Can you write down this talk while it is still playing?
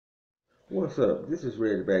What's up? This is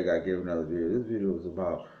Red the Bad Guy giving another video. This video is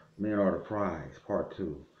about Men Are the Prize Part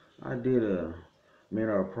 2. I did a Men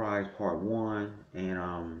Are the Prize Part 1 and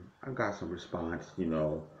I got some response,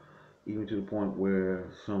 even to the point where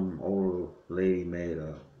some older lady made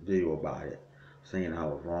a video about it, saying I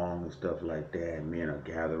was wrong and stuff like that. Men are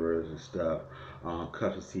gatherers and stuff.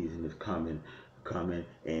 Cuffing season is coming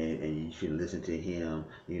and you should listen to him.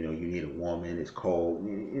 You need a woman, it's cold.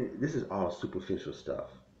 This is all superficial stuff.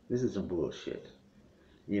 This is some bullshit.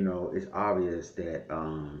 It's obvious that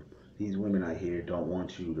these women out here don't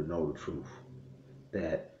want you to know the truth.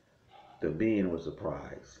 That the men was the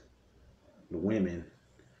prize. The women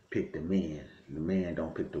pick the man. The man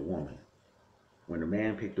don't pick the woman. When the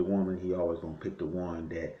man pick the woman, he always gonna pick the one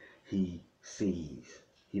that he sees.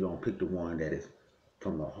 He don't pick the one that is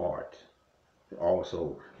from the heart.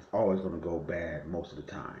 Also, it's always gonna go bad most of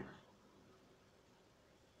the time.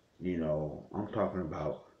 I'm talking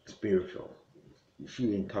about spiritual.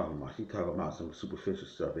 She ain't talking about. She talking about some superficial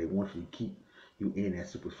stuff. They want you to keep you in that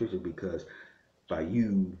superficial because by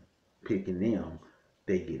you picking them,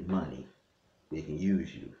 they get money. They can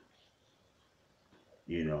use you.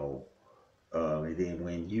 You know, and then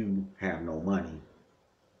when you have no money,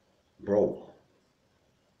 broke,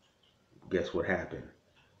 guess what happened?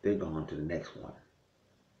 They're gone to the next one.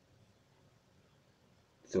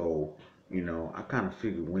 So, I kind of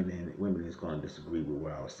figured women is going to disagree with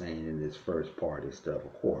what I was saying in this first part of stuff,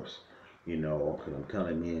 of course. Because I'm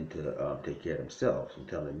telling men to take care of themselves. I'm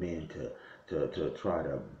telling men to try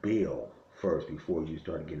to build first before you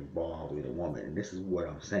start getting involved with a woman. And this is what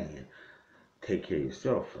I'm saying. Take care of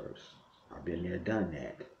yourself first. I've been there, done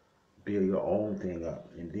that. Build your own thing up.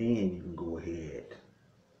 And then you can go ahead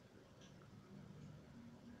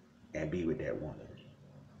and be with that woman.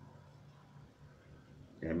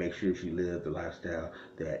 And make sure she lives the lifestyle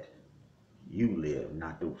that you live,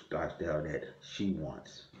 not the lifestyle that she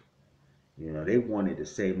wants. They wanted the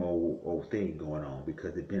same old thing going on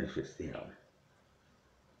because it benefits them.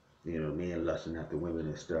 Men lusting after women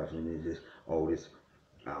and stuff, and it's just, oh, this,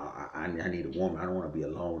 I need a woman. I don't want to be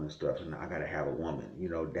alone and stuff, and I gotta have a woman.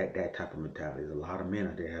 That type of mentality. There's a lot of men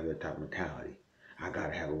out there have that type of mentality. I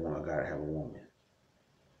gotta have a woman. I gotta have a woman.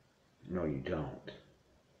 No, you don't.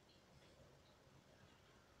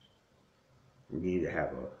 You need to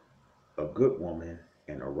have a good woman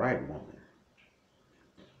and a right woman.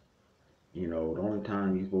 The only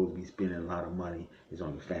time you're supposed to be spending a lot of money is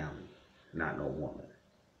on your family, not no woman.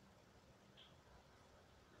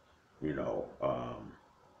 You know, um,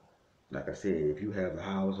 like I said, if you have the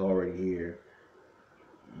house already here,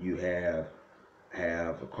 you have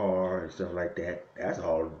a car and stuff like that. That's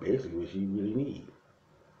all basically what you really need.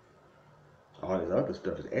 All this other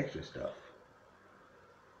stuff is extra stuff.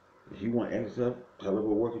 If you want extra stuff, tell her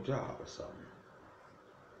go work a job or something.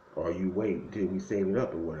 Or you wait until we save it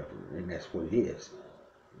up or whatever, and that's what it is.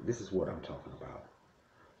 This is what I'm talking about.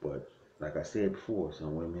 But like I said before,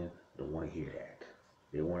 some women don't want to hear that.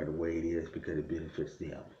 They want it the way it is because it benefits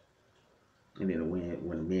them. And then when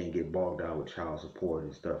the men get bogged out with child support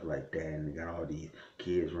and stuff like that, and they got all these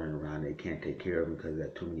kids running around, they can't take care of them because they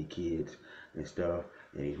got too many kids and stuff,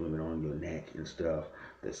 and these women on your neck and stuff,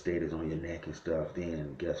 the state is on your neck and stuff,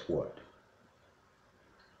 then guess what?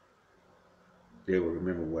 They will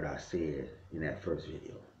remember what I said in that first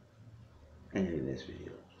video and in this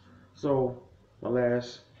video. So, my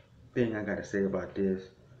last thing I got to say about this,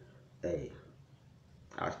 hey,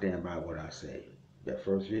 I stand by what I say. That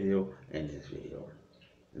first video and this video.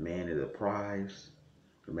 The man is a prize.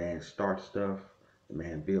 The man starts stuff. The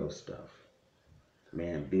man builds stuff. The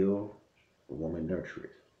man build, the woman nurture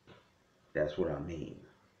it. That's what I mean.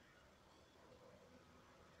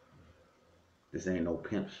 This ain't no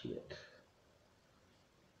pimp shit.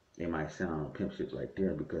 It might sound pimp shit right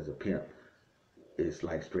there because a pimp is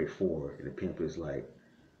like straightforward and a pimp is like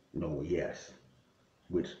no yes,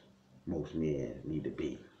 which most men need to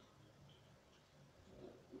be.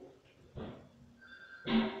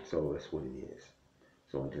 So that's what it is.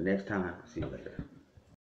 So until next time, see you later.